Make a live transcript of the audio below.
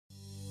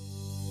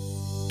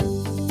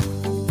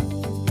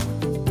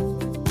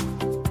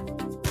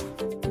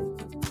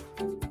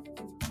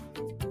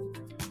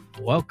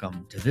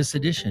Welcome to this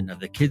edition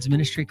of the Kids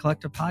Ministry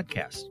Collective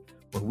podcast,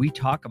 where we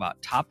talk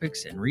about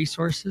topics and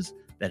resources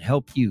that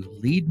help you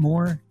lead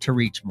more to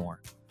reach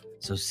more.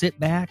 So sit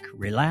back,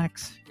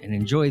 relax, and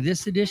enjoy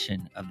this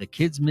edition of the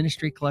Kids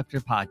Ministry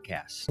Collective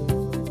podcast.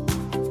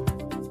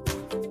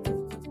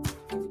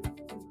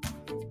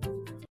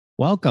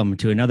 Welcome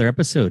to another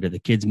episode of the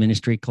Kids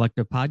Ministry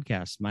Collective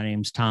podcast. My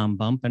name's Tom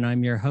Bump, and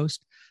I'm your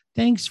host.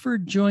 Thanks for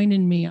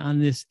joining me on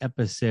this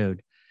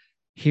episode.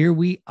 Here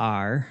we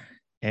are.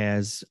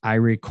 As I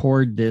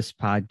record this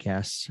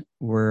podcast,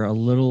 we're a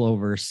little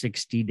over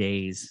 60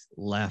 days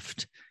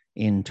left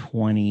in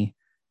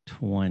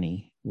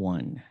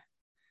 2021.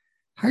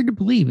 Hard to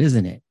believe,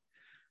 isn't it?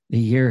 The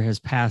year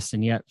has passed,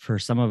 and yet for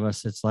some of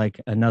us, it's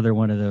like another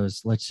one of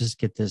those, let's just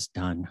get this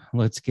done.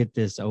 Let's get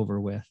this over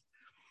with.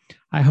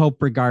 I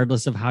hope,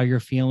 regardless of how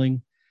you're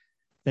feeling,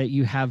 that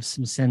you have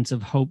some sense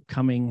of hope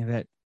coming,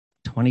 that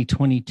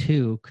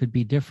 2022 could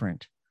be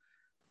different.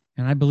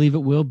 And I believe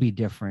it will be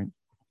different.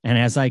 And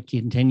as I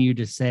continue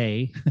to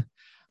say,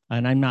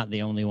 and I'm not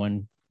the only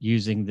one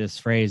using this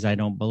phrase, I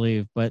don't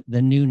believe, but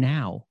the new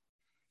now.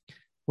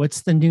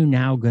 What's the new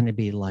now going to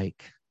be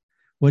like?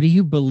 What are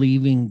you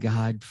believing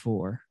God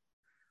for?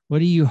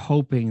 What are you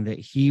hoping that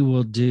He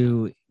will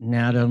do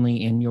not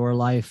only in your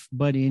life,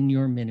 but in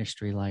your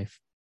ministry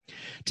life?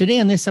 Today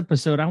on this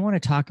episode, I want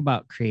to talk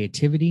about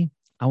creativity.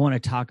 I want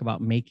to talk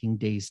about making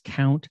days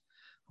count.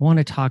 I want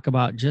to talk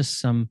about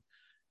just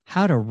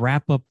how to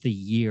wrap up the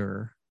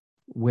year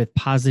with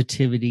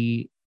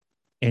positivity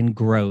and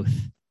growth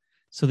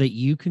so that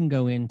you can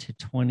go into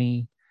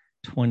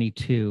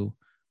 2022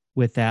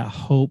 with that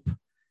hope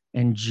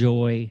and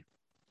joy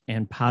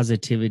and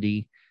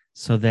positivity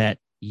so that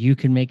you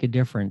can make a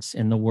difference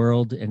in the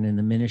world and in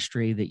the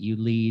ministry that you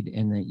lead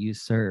and that you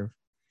serve.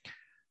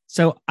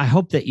 So I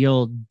hope that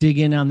you'll dig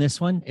in on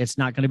this one. It's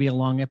not going to be a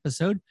long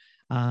episode,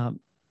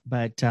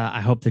 but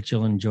I hope that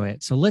you'll enjoy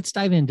it. So let's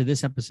dive into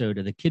this episode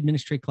of the Kid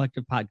Ministry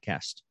Collective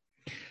podcast.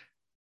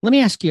 Let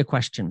me ask you a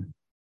question.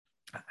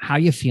 How are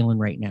you feeling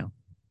right now?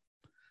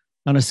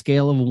 On a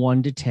scale of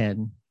 1 to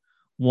 10,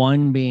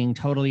 1 being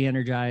totally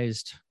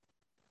energized,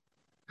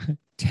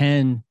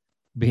 10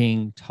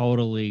 being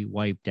totally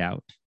wiped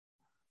out.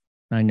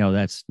 I know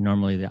that's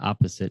normally the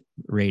opposite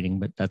rating,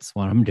 but that's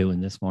what I'm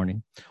doing this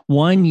morning.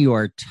 1, you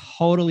are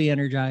totally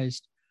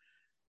energized.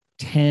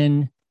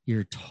 10,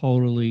 you're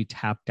totally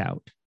tapped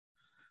out.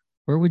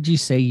 Where would you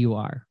say you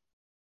are?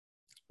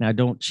 Now,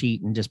 don't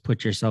cheat and just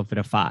put yourself at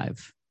a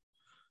 5.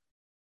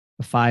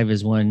 A 5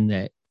 is one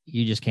that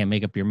you just can't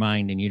make up your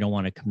mind and you don't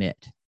want to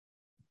commit.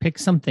 Pick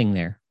something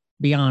there.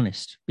 Be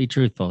honest. Be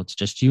truthful. It's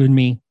just you and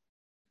me.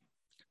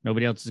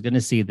 Nobody else is going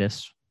to see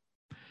this.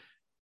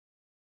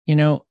 You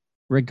know,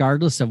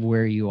 regardless of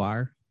where you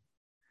are,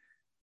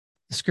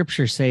 the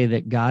scriptures say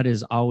that God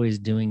is always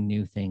doing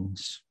new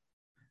things,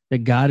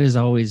 that God is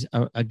always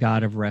a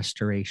God of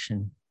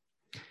restoration.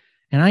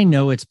 And I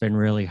know it's been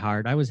really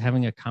hard. I was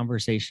having a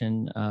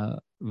conversation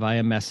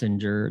via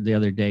Messenger the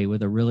other day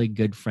with a really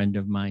good friend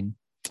of mine.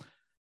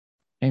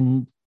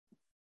 And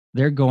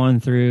they're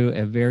going through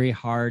a very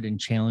hard and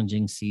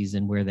challenging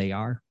season where they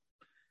are.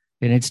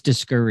 And it's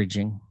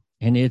discouraging.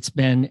 And it's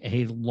been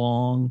a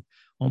long,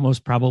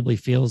 almost probably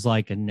feels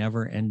like a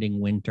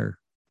never-ending winter.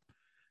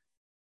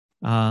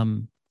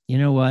 You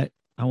know what?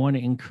 I want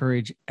to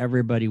encourage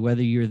everybody,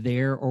 whether you're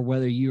there or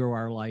whether you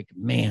are like,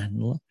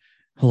 man,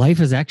 life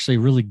is actually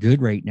really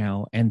good right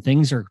now and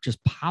things are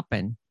just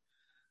popping.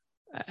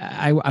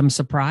 I'm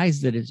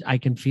surprised that I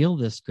can feel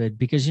this good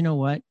because you know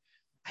what?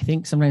 I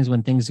think sometimes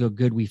when things go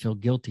good, we feel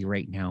guilty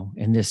right now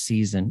in this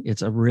season.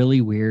 It's a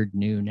really weird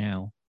new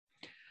now.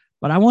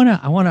 But I want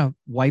to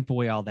wipe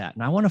away all that.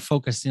 And I want to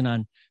focus in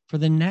on for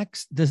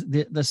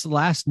this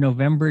last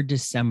November,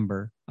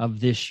 December of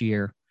this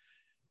year,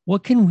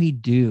 what can we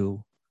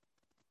do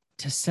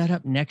to set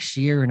up next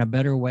year in a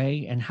better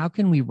way? And how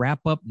can we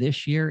wrap up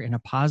this year in a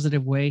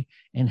positive way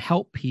and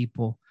help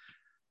people?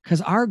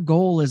 Because our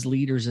goal as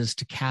leaders is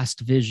to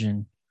cast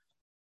vision,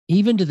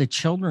 even to the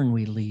children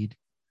we lead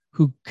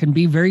who can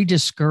be very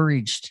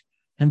discouraged.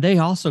 And they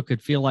also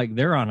could feel like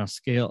they're on a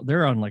scale,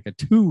 they're on like a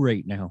 2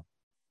 right now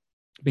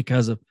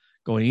because of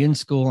going in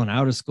school and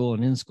out of school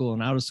and in school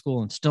and out of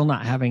school and still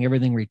not having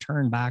everything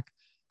returned back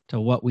to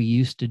what we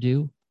used to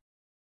do.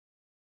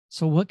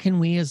 So what can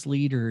we as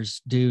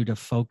leaders do to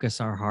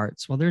focus our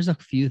hearts? Well, there's a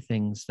few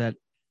things that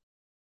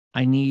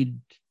I need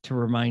to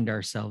remind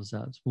ourselves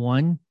of.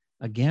 1,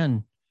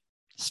 again,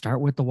 start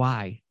with the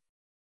why.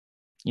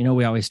 You know,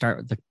 we always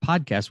start the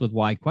podcast with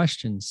why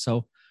questions.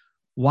 So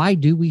why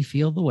do we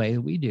feel the way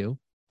that we do?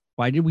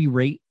 Why did we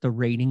rate the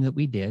rating that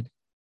we did?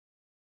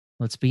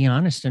 Let's be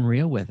honest and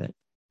real with it.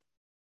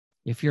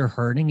 If you're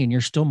hurting and you're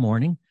still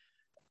mourning,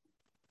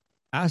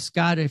 ask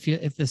God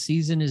if the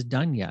season is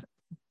done yet.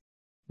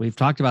 We've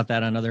talked about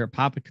that on other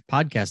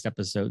podcast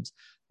episodes,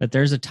 that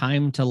there's a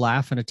time to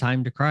laugh and a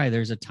time to cry.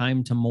 There's a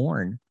time to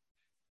mourn.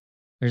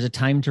 There's a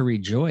time to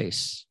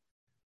rejoice,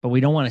 but we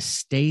don't want to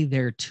stay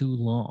there too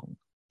long.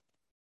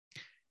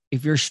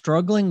 If you're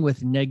struggling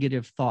with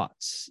negative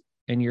thoughts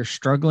and you're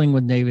struggling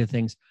with negative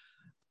things,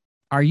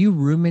 Are you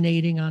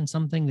ruminating on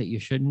something that you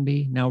shouldn't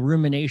be? Now,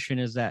 rumination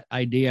is that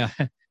idea,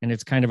 and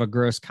it's kind of a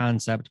gross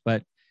concept,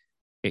 but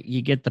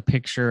you get the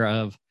picture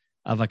of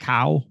a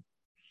cow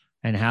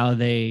and how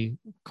they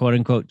quote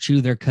unquote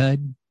chew their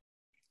cud,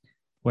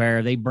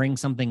 where they bring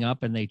something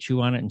up and they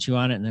chew on it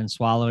and then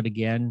swallow it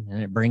again,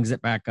 and it brings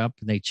it back up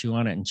and they chew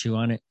on it and chew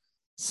on it.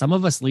 Some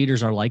of us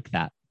leaders are like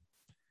that.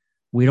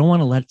 We don't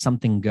want to let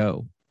something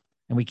go,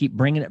 and we keep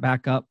bringing it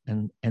back up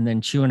and then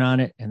chewing on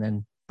it and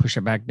then push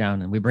it back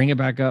down, and we bring it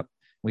back up,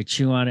 we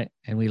chew on it,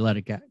 and we let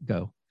it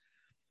go.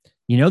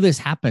 You know, this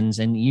happens,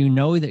 and you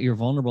know that you're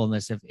vulnerable in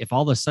this. If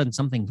all of a sudden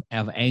something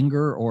of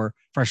anger or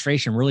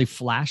frustration really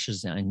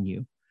flashes on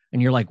you,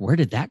 and you're like, where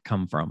did that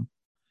come from?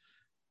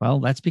 Well,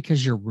 that's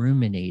because you're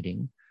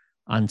ruminating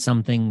on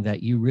something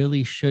that you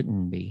really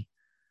shouldn't be,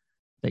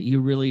 that you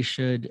really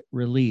should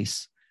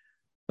release.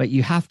 But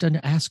you have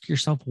to ask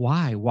yourself,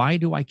 why? Why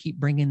do I keep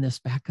bringing this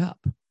back up?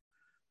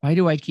 Why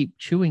do I keep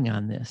chewing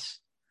on this?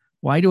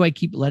 Why do I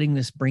keep letting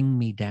this bring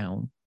me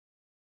down?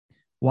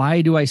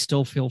 Why do I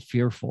still feel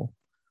fearful?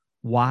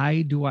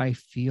 Why do I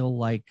feel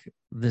like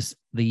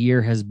the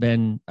year has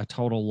been a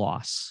total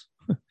loss?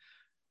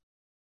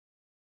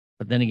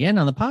 But then again,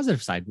 on the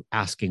positive side,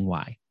 asking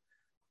why.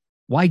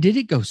 Why did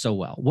it go so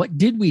well? What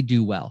did we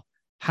do well?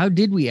 How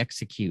did we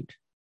execute?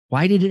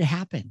 Why did it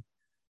happen?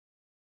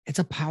 It's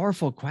a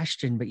powerful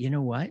question, but you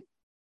know what?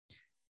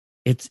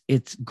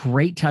 It's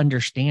great to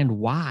understand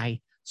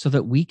why, so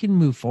that we can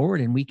move forward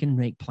and we can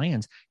make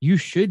plans. You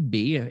should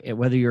be,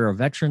 whether you're a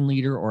veteran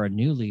leader or a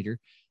new leader,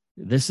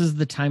 this is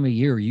the time of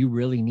year you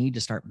really need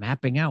to start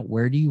mapping out,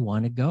 where do you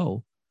want to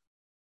go?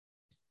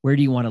 Where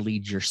do you want to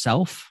lead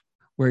yourself?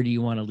 Where do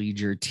you want to lead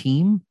your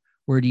team?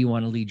 Where do you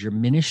want to lead your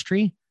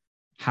ministry?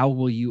 How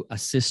will you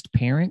assist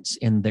parents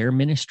in their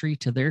ministry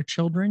to their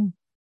children?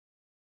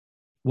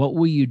 What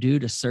will you do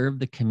to serve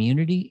the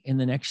community in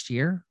the next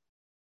year?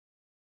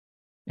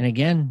 And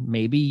again,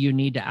 maybe you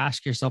need to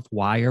ask yourself,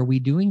 why are we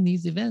doing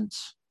these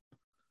events?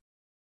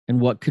 And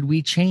what could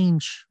we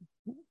change?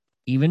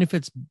 Even if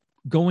it's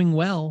going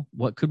well,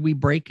 what could we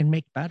break and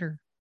make better?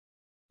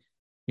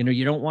 You know,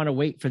 you don't want to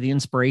wait for the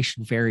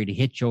inspiration fairy to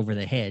hit you over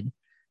the head.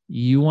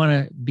 You want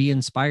to be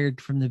inspired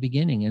from the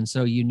beginning. And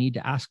so you need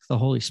to ask the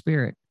Holy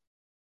Spirit,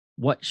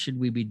 what should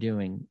we be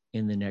doing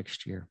in the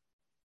next year?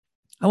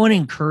 I want to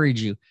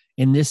encourage you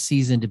in this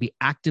season to be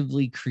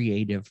actively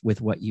creative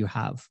with what you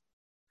have.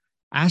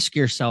 Ask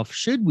yourself,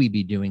 should we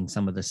be doing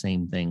some of the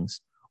same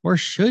things, or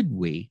should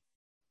we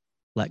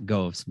let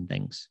go of some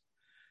things?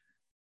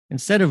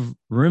 Instead of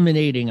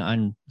ruminating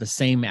on the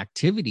same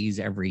activities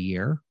every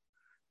year,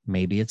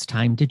 maybe it's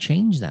time to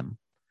change them.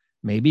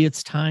 Maybe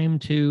it's time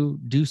to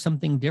do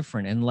something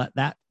different and let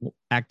that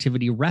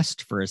activity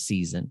rest for a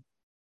season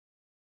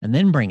and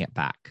then bring it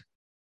back.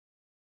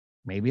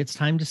 Maybe it's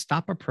time to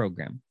stop a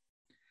program.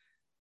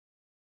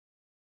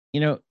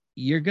 You know,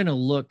 you're going to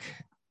look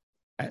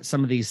at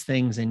some of these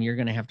things and you're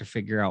going to have to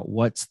figure out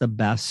what's the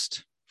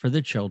best for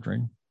the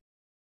children.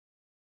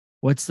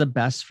 What's the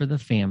best for the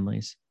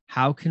families?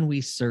 How can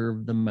we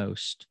serve the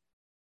most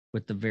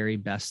with the very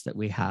best that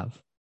we have?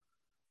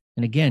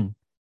 And again,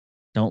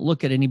 don't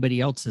look at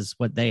anybody else's,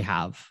 what they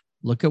have.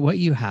 Look at what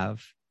you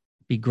have.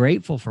 Be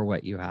grateful for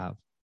what you have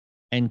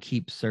and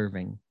keep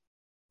serving.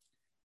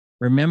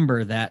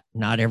 Remember that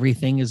not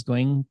everything is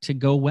going to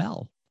go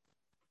well.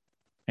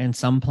 And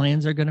some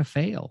plans are going to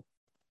fail.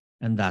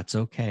 And that's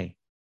okay.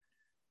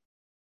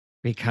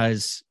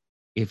 Because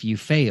if you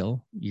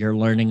fail, you're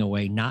learning a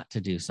way not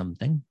to do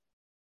something,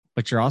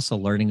 but you're also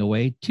learning a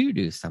way to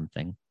do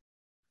something.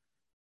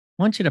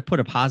 I want you to put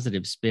a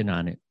positive spin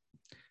on it.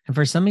 And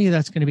for some of you,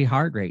 that's going to be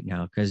hard right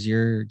now because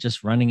you're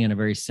just running in a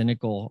very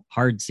cynical,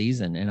 hard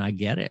season. And I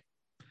get it.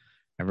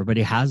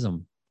 Everybody has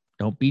them.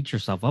 Don't beat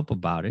yourself up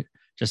about it.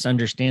 Just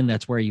understand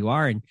that's where you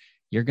are, and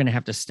you're going to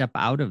have to step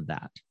out of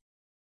that.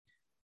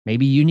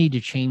 Maybe you need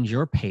to change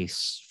your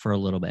pace for a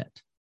little bit.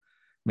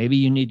 Maybe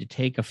you need to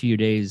take a few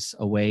days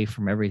away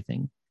from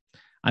everything.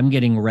 I'm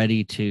getting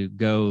ready to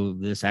go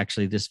this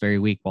very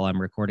week while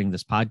I'm recording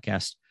this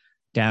podcast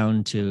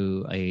down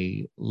to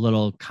a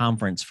little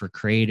conference for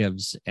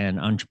creatives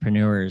and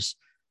entrepreneurs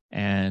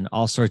and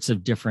all sorts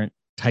of different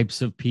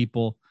types of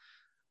people.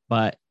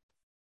 But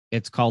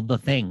it's called The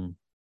Thing.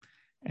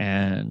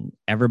 And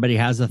everybody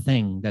has a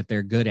thing that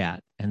they're good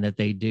at and that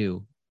they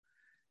do.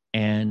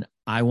 And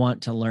I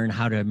want to learn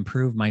how to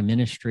improve my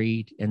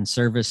ministry and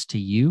service to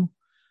you,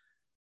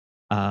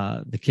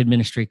 the Kid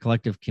Ministry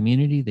Collective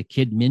community, the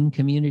Kid Min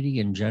community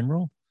in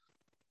general.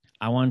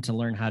 I want to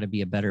learn how to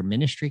be a better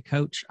ministry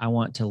coach. I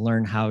want to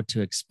learn how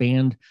to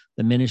expand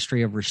the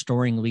ministry of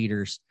restoring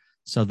leaders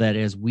so that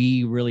as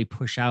we really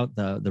push out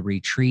the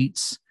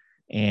retreats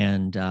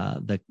and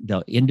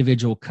the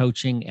individual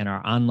coaching and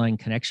our online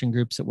connection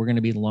groups that we're going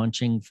to be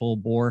launching full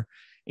bore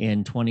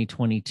in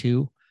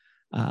 2022,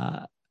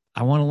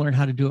 I want to learn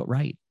how to do it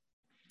right.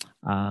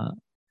 And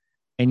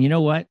you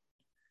know what?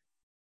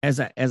 As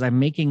I'm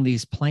making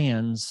these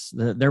plans,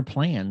 they're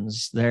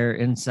plans. They're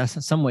in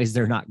some ways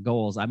they're not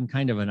goals. I'm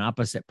kind of an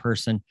opposite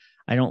person.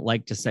 I don't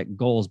like to set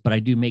goals, but I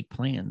do make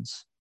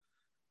plans.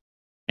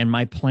 And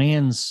my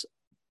plans,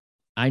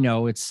 I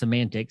know it's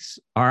semantics,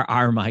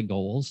 are my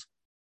goals,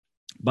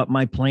 but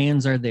my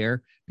plans are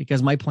there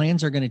because my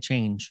plans are going to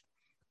change.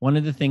 One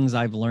of the things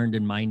I've learned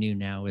in my new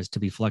now is to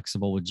be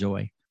flexible with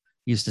joy. I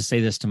used to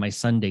say this to my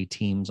Sunday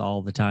teams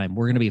all the time.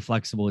 We're going to be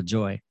flexible with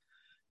joy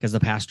because the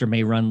pastor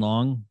may run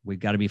long.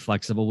 We've got to be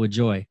flexible with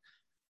joy.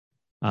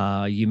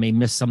 You may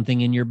miss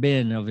something in your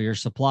bin of your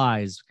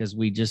supplies because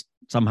we just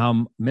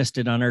somehow missed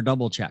it on our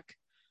double check.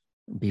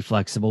 Be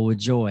flexible with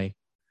joy.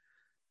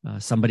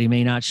 Somebody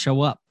may not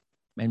show up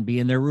and be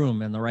in their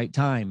room in the right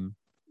time.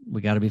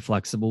 We got to be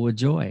flexible with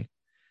joy.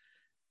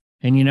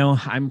 And,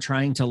 I'm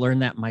trying to learn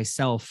that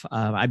myself.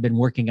 I've been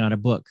working on a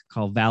book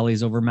called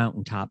Valleys Over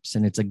Mountaintops,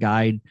 and it's a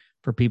guide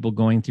for people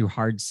going through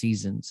hard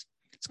seasons.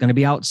 It's going to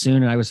be out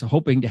soon, and I was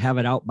hoping to have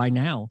it out by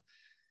now,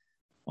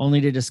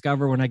 only to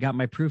discover when I got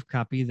my proof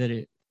copy that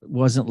it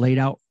wasn't laid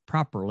out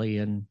properly,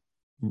 and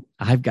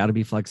I've got to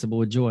be flexible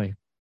with joy.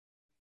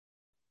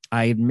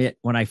 I admit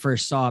when I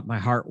first saw it, my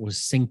heart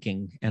was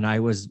sinking, and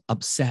I was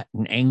upset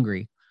and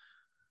angry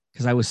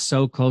because I was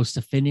so close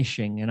to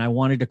finishing, and I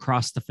wanted to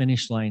cross the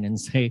finish line and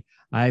say,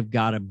 I've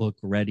got a book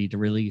ready to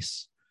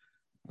release,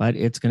 but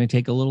it's going to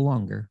take a little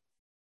longer.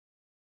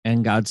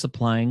 And God's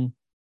supplying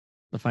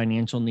the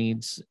financial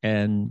needs,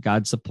 and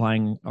God's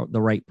supplying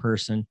the right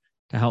person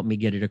to help me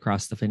get it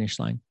across the finish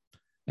line.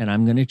 And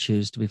I'm going to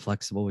choose to be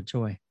flexible with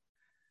joy.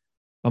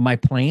 But my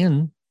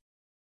plan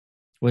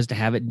was to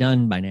have it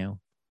done by now.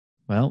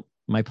 Well,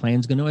 my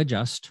plan's going to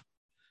adjust,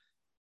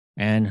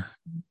 and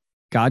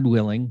God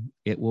willing,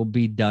 it will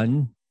be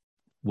done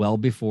well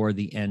before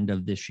the end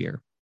of this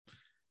year.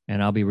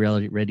 And I'll be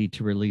really ready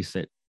to release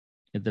it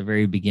at the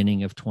very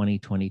beginning of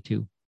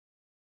 2022.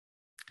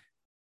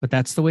 But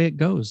that's the way it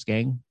goes,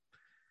 gang.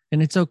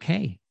 And it's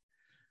okay.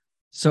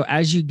 So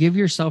as you give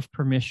yourself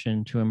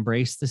permission to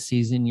embrace the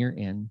season you're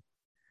in,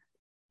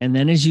 and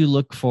then as you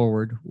look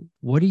forward,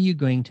 what are you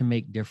going to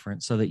make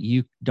different so that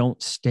you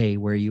don't stay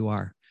where you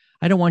are?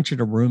 I don't want you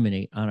to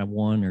ruminate on a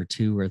 1 or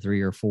 2 or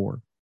 3 or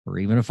 4 or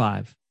even a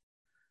 5.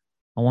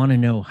 I want to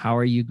know, how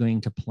are you going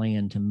to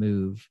plan to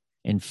move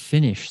and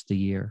finish the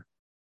year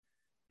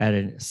at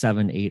a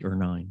 7, 8, or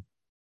 9?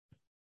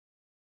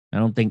 I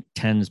don't think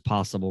 10 is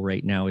possible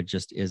right now. It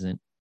just isn't.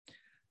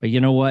 But you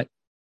know what?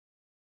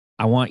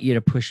 I want you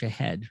to push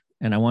ahead,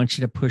 and I want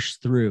you to push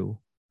through.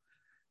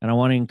 And I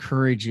want to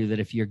encourage you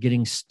that if you're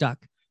getting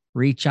stuck,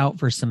 reach out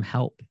for some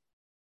help.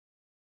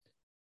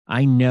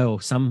 I know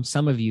some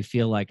of you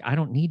feel like, I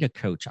don't need a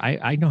coach.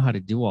 I know how to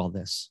do all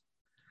this.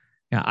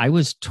 Yeah, I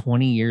was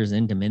 20 years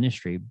into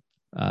ministry,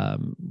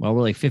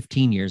 really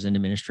 15 years into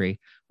ministry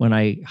when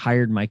I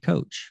hired my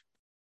coach,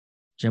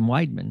 Jim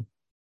Weidman.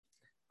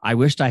 I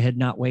wished I had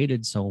not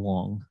waited so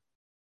long.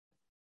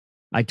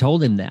 I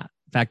told him that.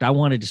 In fact, I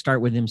wanted to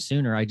start with him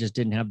sooner. I just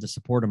didn't have the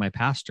support of my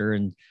pastor.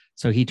 And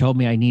so he told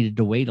me I needed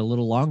to wait a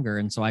little longer.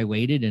 And so I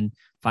waited and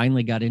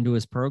finally got into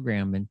his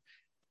program.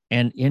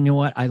 And you know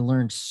what? I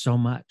learned so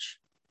much.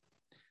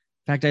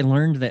 In fact, I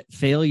learned that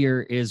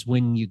failure is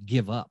when you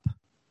give up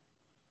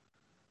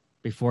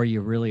before you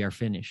really are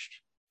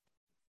finished.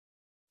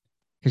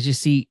 Because you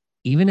see,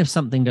 even if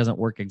something doesn't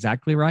work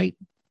exactly right,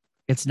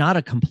 it's not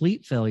a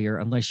complete failure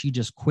unless you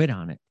just quit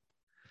on it.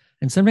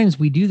 And sometimes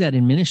we do that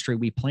in ministry.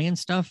 We plan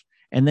stuff,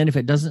 and then if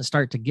it doesn't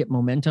start to get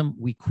momentum,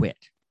 we quit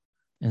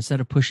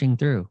instead of pushing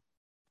through.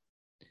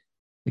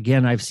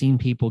 Again, I've seen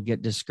people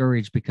get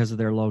discouraged because of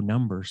their low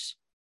numbers.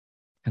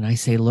 And I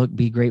say, look,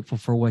 be grateful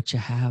for what you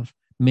have.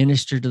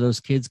 Minister to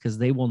those kids because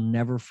they will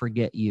never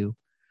forget you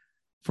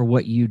for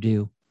what you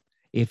do.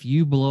 If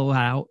you blow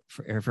out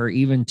for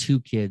even 2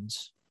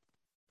 kids,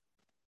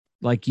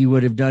 like you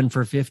would have done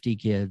for 50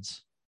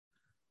 kids,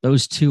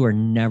 those 2 are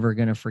never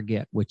going to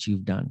forget what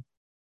you've done.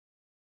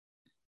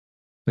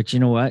 But you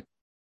know what?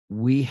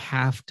 We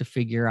have to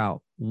figure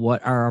out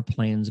what are our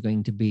plans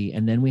going to be.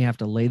 And then we have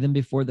to lay them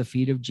before the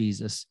feet of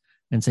Jesus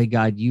and say,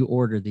 God, you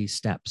order these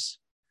steps.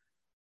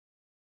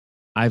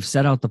 I've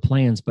set out the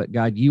plans, but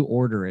God, you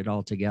order it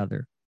all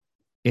together.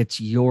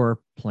 It's your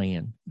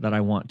plan that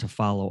I want to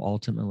follow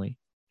ultimately.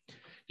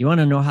 You want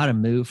to know how to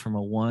move from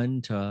a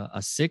 1 to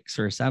a 6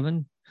 or a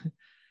 7?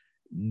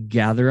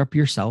 Gather up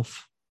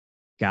yourself,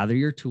 gather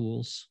your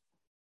tools,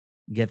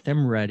 get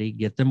them ready,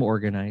 get them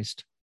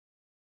organized,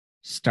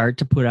 start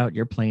to put out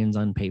your plans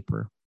on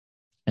paper,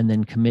 and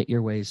then commit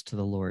your ways to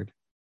the Lord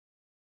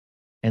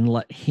and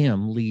let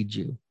him lead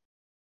you.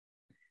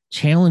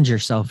 Challenge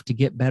yourself to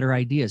get better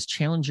ideas.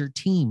 Challenge your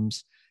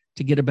teams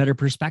to get a better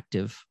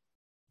perspective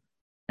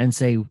and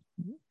say,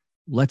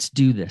 let's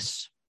do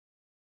this.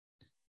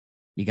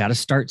 You got to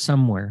start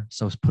somewhere.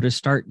 So put a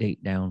start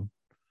date down.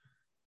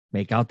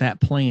 Make out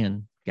that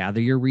plan. Gather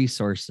your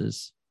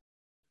resources.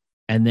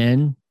 And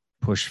then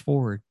push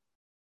forward.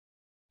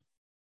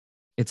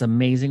 It's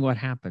amazing what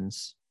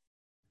happens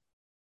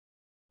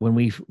when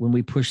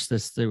we push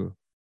this through.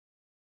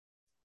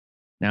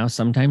 Now,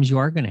 sometimes you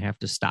are going to have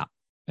to stop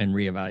and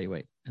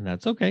reevaluate. And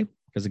that's okay.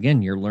 Because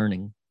again, you're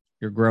learning,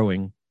 you're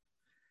growing.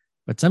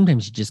 But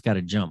sometimes you just got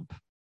to jump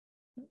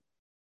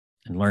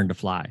and learn to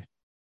fly.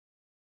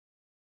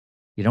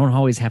 You don't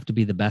always have to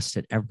be the best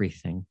at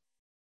everything.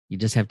 You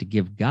just have to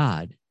give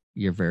God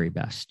your very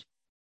best.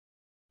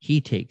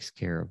 He takes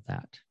care of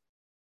that.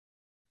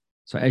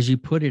 So as you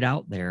put it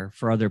out there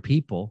for other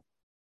people,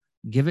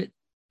 give it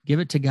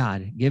to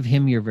God. Give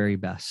him your very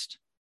best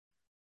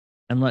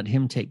and let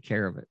him take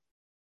care of it.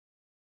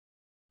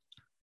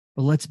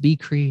 But let's be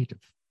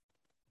creative.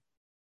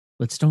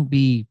 Let's don't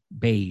be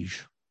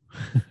beige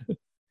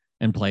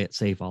and play it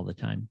safe all the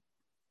time.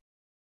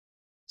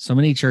 So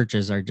many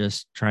churches are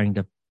just trying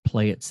to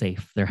play it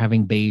safe. They're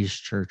having beige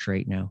church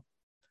right now.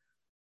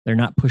 They're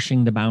not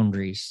pushing the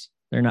boundaries.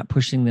 They're not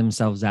pushing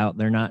themselves out.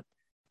 They're not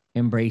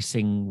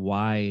embracing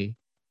why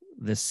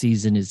this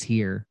season is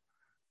here.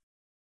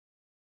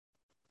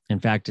 In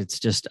fact, it's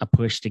just a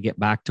push to get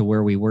back to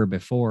where we were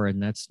before,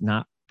 and that's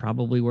not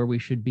probably where we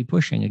should be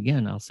pushing.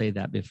 Again, I'll say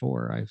that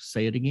before. I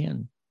say it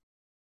again.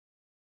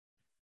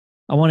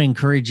 I want to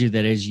encourage you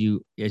that as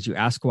you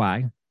ask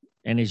why,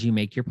 and as you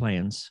make your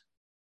plans,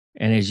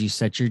 and as you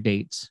set your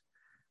dates,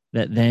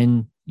 that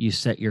then you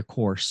set your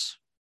course.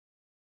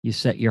 You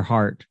set your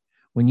heart.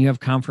 When you have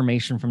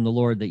confirmation from the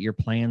Lord that your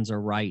plans are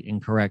right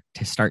and correct,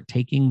 to start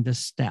taking the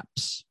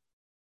steps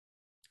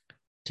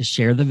to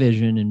share the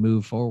vision and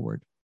move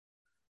forward.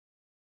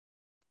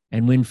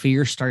 And when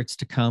fear starts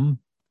to come,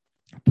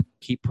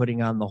 keep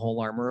putting on the whole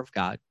armor of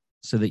God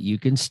so that you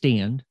can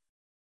stand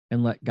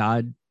and let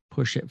God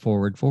push it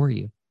forward for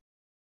you,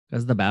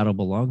 because the battle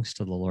belongs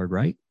to the Lord,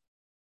 right?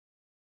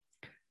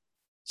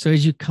 So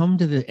as you come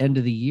to the end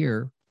of the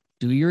year,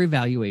 do your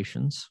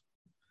evaluations.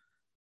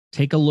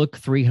 Take a look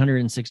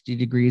 360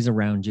 degrees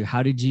around you.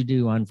 How did you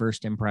do on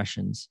first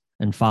impressions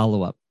and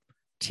follow-up,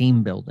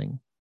 team building,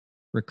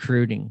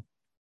 recruiting,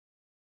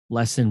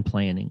 lesson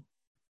planning,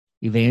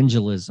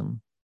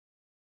 evangelism,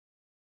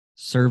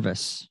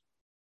 service?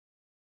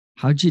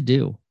 How'd you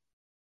do?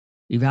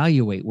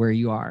 Evaluate where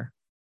you are.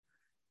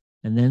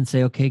 And then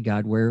say, okay,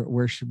 God,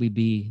 where should we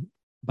be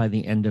by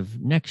the end of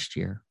next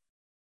year?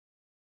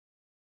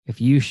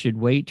 If you should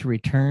wait to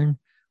return,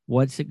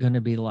 what's it going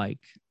to be like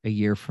a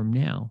year from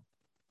now?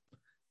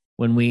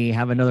 When we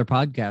have another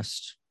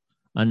podcast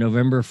on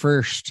November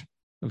 1st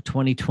of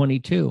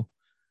 2022,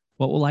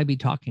 what will I be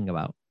talking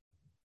about?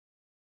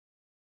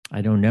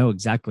 I don't know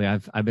exactly.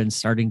 I've been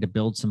starting to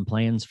build some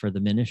plans for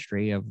the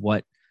ministry of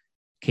what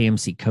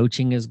KMC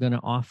coaching is going to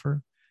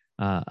offer,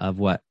 of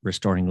what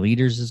Restoring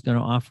Leaders is going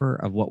to offer,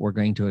 of what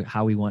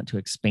how we want to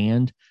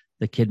expand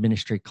the Kid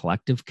Ministry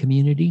Collective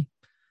community,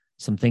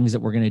 some things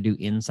that we're going to do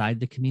inside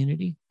the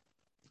community.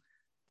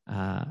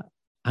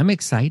 I'm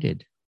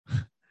excited.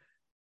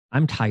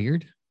 I'm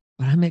tired,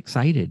 but I'm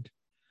excited.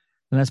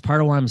 And that's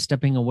part of why I'm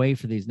stepping away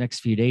for these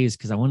next few days,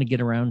 because I want to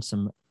get around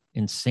some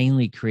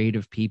insanely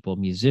creative people,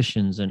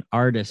 musicians and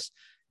artists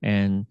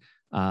and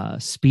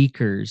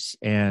speakers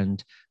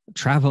and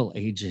travel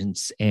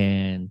agents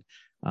and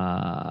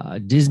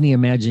Disney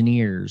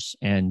Imagineers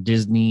and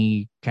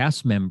Disney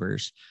cast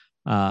members.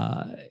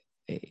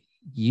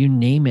 You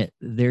name it,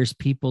 there's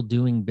people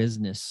doing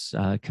business,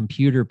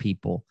 computer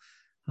people,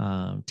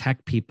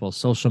 tech people,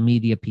 social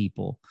media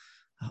people,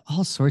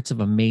 all sorts of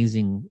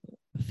amazing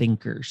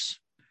thinkers.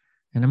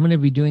 And I'm going to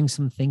be doing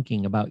some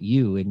thinking about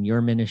you and your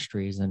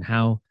ministries and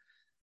how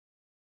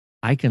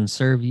I can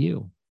serve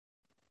you.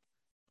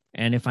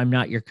 And if I'm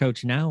not your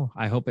coach now,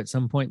 I hope at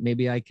some point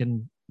maybe I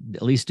can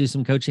at least do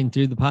some coaching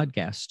through the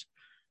podcast,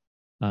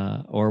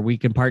 or we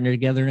can partner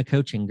together in a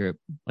coaching group.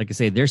 Like I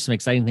say, there's some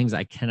exciting things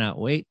I cannot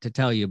wait to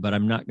tell you, but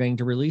I'm not going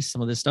to release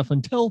some of this stuff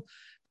until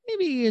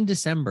maybe in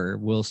December.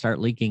 We'll start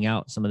leaking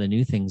out some of the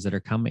new things that are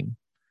coming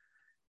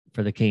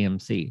for the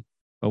KMC,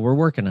 but we're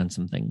working on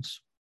some things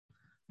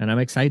and I'm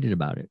excited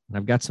about it.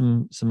 I've got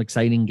some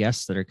exciting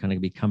guests that are going to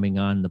be coming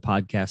on the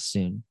podcast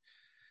soon.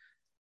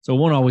 So it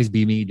won't always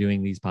be me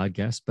doing these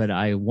podcasts, but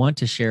I want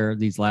to share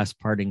these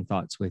last parting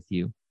thoughts with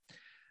you,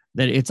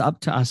 that it's up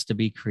to us to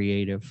be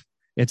creative.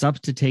 It's up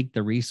to take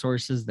the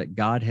resources that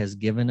God has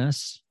given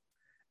us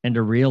and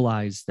to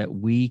realize that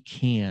we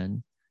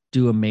can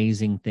do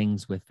amazing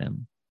things with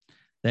them,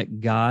 that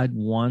God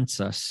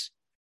wants us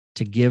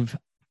to give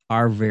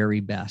our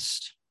very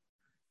best.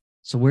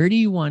 So where do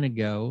you want to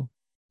go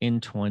in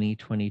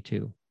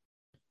 2022?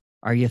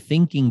 Are you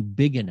thinking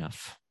big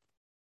enough,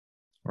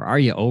 or are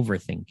you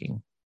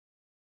overthinking?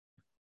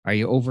 Are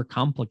you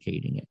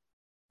overcomplicating it?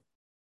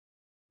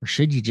 Or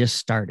should you just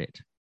start it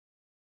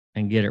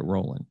and get it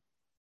rolling?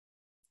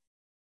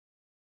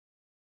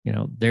 You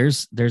know,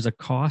 there's a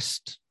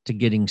cost to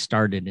getting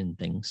started in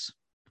things.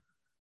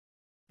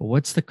 But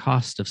what's the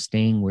cost of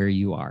staying where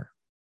you are?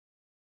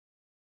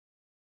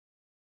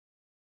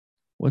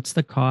 What's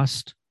the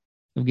cost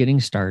of getting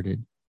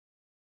started?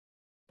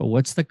 But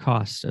what's the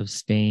cost of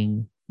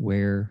staying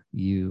where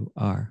you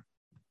are?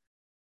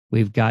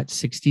 We've got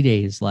 60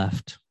 days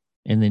left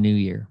in the new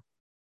year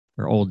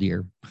or old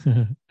year. What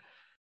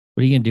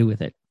are you going to do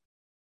with it?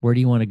 Where do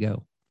you want to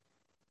go?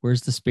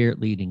 Where's the Spirit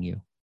leading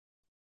you?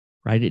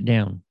 Write it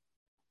down.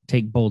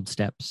 Take bold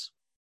steps.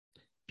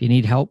 If you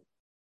need help,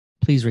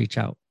 please reach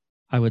out.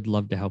 I would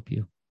love to help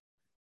you.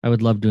 I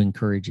would love to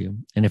encourage you.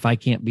 And if I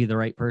can't be the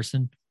right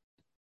person,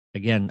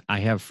 Again, I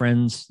have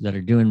friends that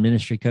are doing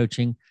ministry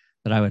coaching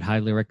that I would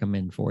highly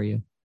recommend for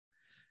you.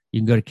 You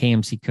can go to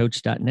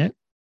kmccoach.net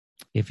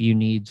if you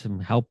need some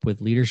help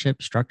with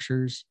leadership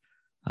structures,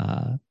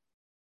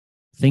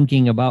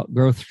 thinking about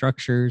growth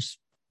structures,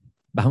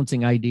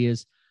 bouncing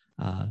ideas.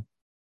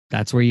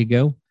 That's where you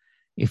go.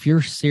 If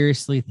you're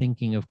seriously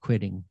thinking of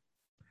quitting,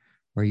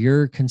 or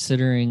you're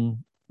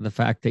considering the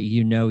fact that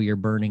you know you're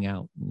burning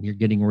out, you're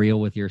getting real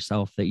with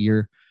yourself, that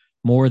you're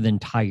more than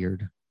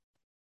tired,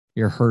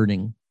 you're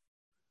hurting,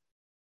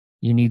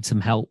 you need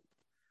some help,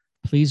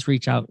 please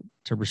reach out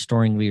to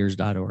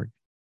restoringleaders.org.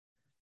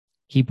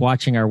 Keep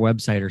watching our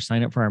website or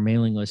sign up for our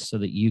mailing list so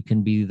that you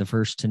can be the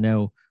first to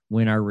know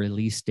when our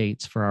release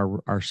dates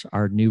for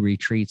our new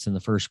retreats in the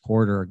first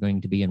quarter are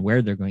going to be and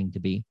where they're going to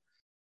be.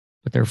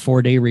 But they're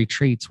 4-day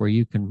retreats where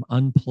you can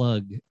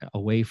unplug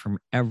away from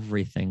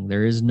everything.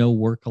 There is no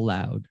work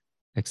allowed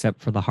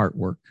except for the heart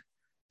work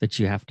that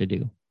you have to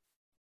do.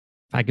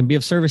 If I can be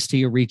of service to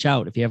you, reach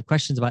out. If you have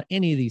questions about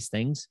any of these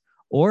things,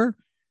 or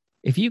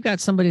if you've got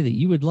somebody that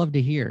you would love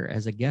to hear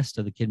as a guest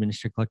of the Kid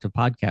Ministry Collective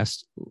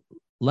podcast,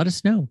 let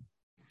us know.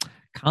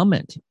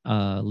 Comment,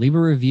 leave a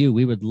review.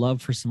 We would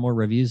love for some more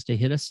reviews to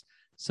hit us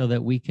so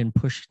that we can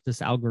push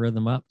this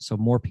algorithm up so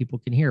more people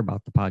can hear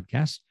about the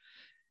podcast.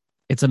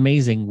 It's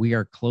amazing. We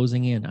are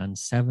closing in on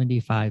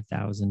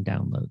 75,000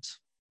 downloads.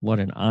 What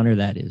an honor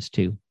that is,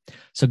 too.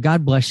 So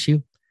God bless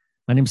you.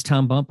 My name is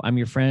Tom Bump. I'm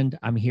your friend.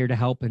 I'm here to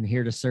help and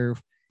here to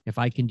serve. If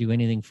I can do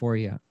anything for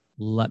you,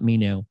 let me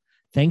know.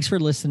 Thanks for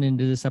listening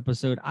to this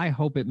episode. I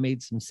hope it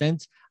made some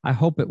sense. I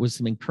hope it was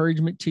some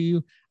encouragement to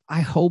you. I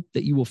hope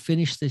that you will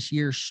finish this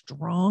year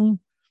strong,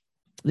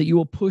 that you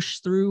will push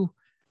through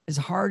as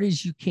hard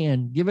as you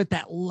can. Give it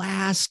that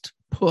last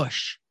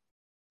push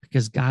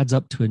because God's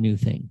up to a new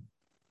thing.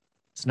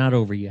 It's not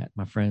over yet,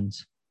 my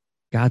friends.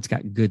 God's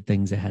got good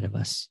things ahead of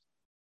us.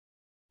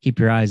 Keep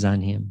your eyes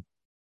on him.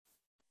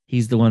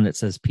 He's the one that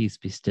says, peace,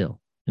 be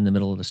still in the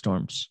middle of the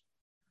storms.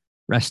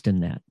 Rest in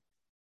that.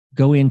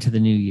 Go into the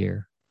new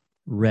year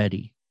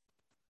ready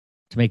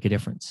to make a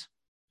difference.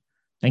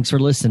 Thanks for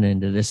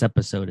listening to this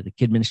episode of the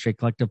Kid Ministry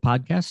Collective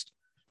podcast.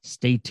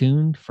 Stay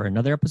tuned for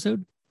another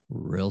episode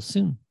real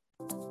soon.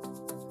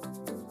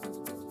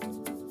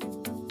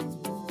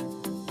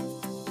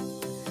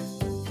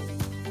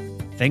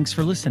 Thanks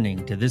for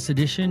listening to this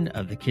edition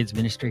of the Kids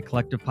Ministry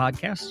Collective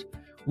podcast.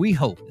 We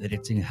hope that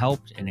it's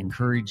helped and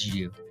encouraged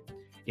you.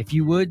 If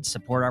you would,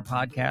 support our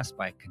podcast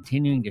by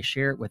continuing to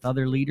share it with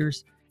other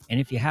leaders. And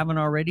if you haven't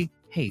already,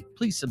 hey,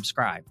 please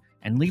subscribe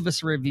and leave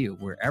us a review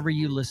wherever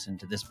you listen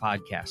to this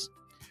podcast.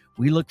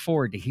 We look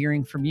forward to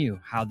hearing from you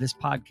how this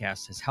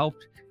podcast has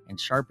helped and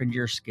sharpened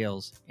your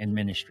skills in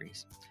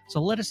ministries.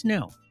 So let us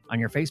know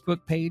on your Facebook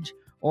page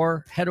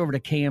or head over to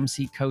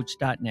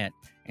kmccoach.net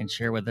and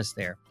share with us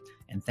there.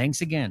 And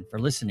thanks again for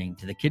listening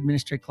to the Kid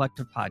Ministry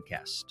Collective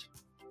podcast.